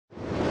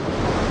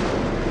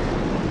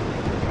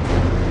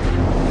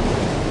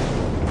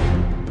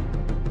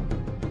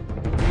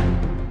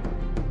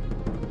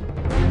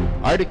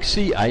Arctic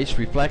sea ice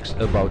reflects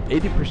about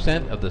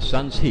 80% of the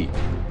sun's heat,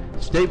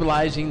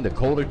 stabilizing the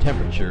colder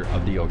temperature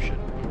of the ocean.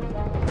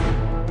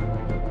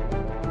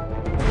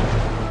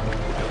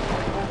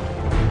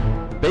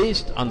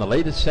 Based on the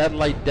latest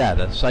satellite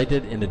data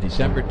cited in a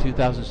December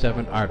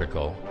 2007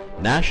 article,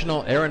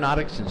 National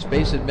Aeronautics and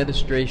Space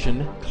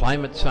Administration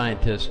climate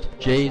scientist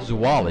Jay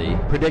Zwally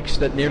predicts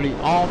that nearly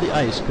all the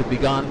ice could be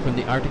gone from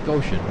the Arctic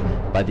Ocean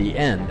by the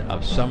end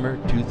of summer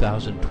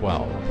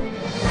 2012.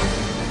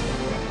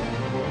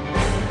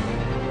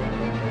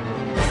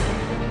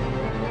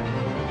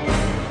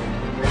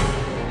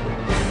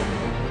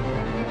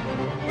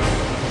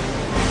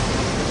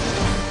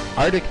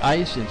 Arctic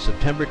ice in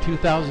September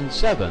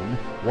 2007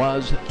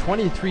 was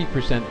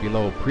 23%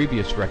 below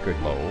previous record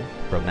low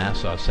from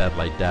NASA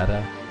satellite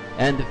data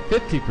and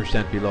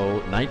 50% below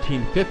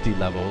 1950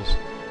 levels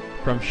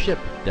from ship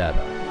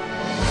data.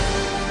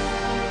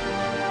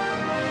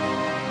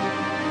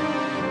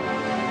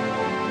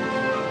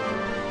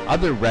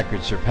 Other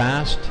records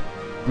surpassed.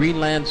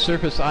 Greenland's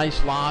surface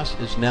ice loss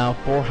is now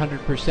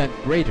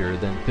 400% greater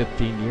than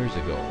 15 years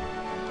ago.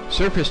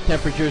 Surface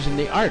temperatures in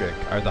the Arctic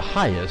are the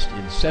highest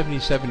in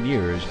 77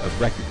 years of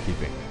record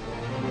keeping.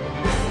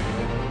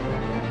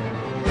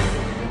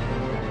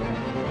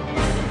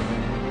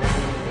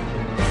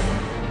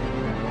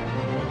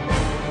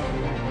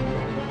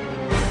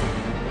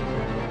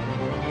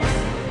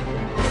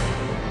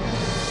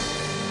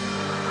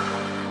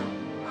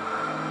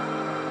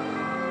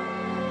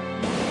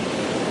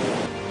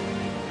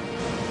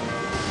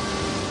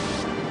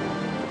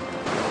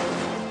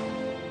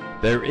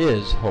 There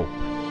is hope.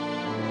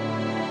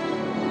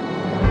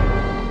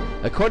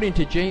 According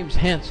to James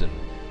Hansen,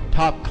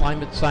 top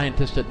climate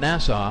scientist at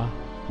NASA,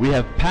 we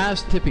have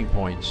passed tipping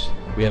points.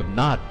 We have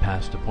not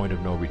passed a point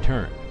of no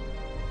return.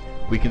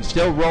 We can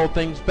still roll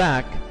things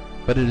back,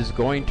 but it is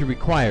going to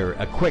require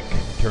a quick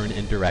turn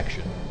in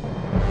direction.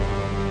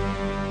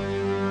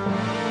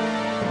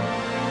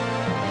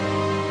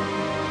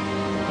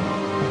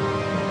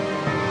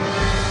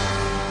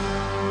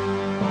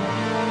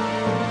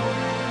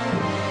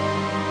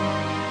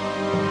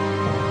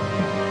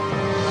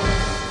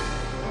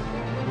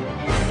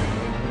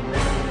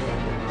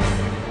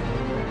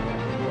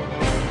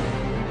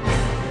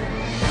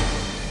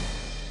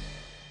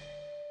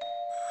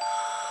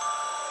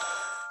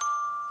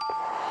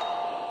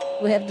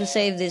 We have to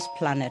save this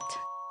planet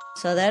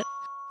so that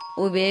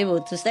we'll be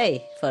able to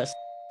stay first.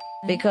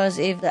 Because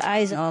if the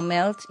ice all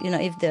melt,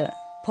 if the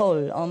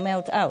pole all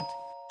melt out,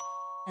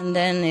 and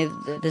then if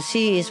the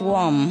sea is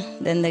warm,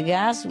 then the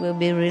gas will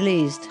be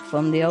released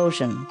from the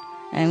ocean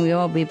and we'll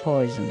all be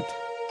poisoned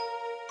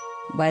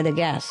by the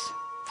gas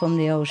from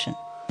the ocean.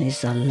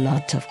 It's a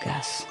lot of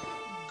gas,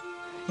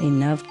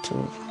 enough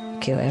to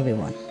kill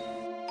everyone.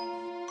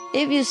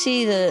 If you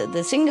see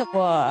the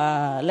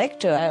Singapore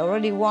lecture, I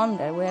already warned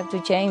that we have to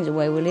change the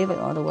way we live,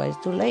 otherwise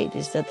it's too late.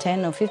 It's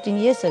 10 or 15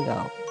 years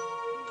ago.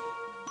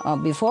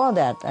 Before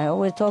that, I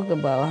always talk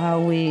about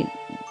how we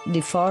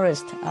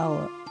deforest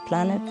our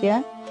planet,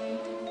 yeah?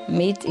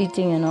 Meat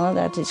eating and all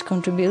that is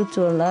contribute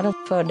to a lot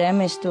of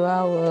damage to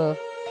our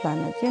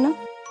planet,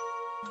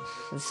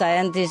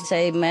 Scientists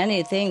say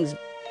many things.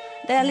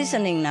 They're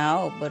listening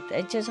now, but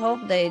I just hope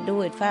they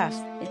do it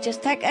fast. It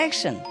just take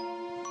action.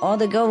 All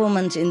the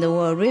governments in the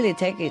world really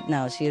take it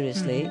now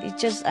seriously. Mm-hmm.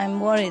 It's just I'm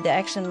worried the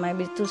action might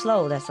be too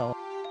slow, that's all.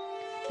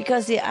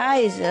 Because the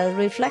eyes are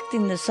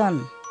reflecting the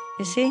sun,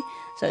 you see?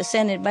 So I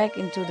send it back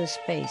into the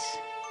space.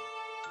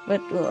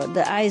 But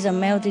the eyes are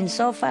melting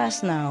so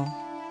fast now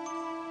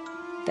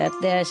that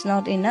there's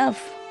not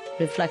enough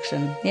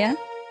reflection, yeah?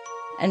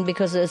 And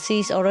because the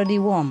sea is already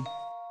warm.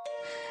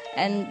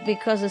 And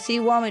because the sea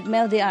warm, it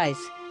melts the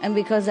ice. And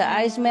because the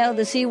ice melt,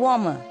 the sea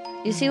warmer.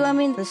 You see what I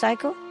mean, the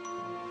cycle?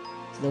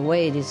 The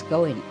way it is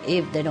going,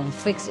 if they don't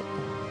fix it,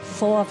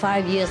 4 or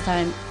 5 years'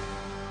 time,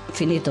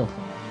 finito.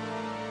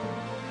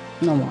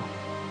 No more.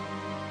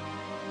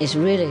 It's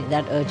really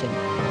that urgent.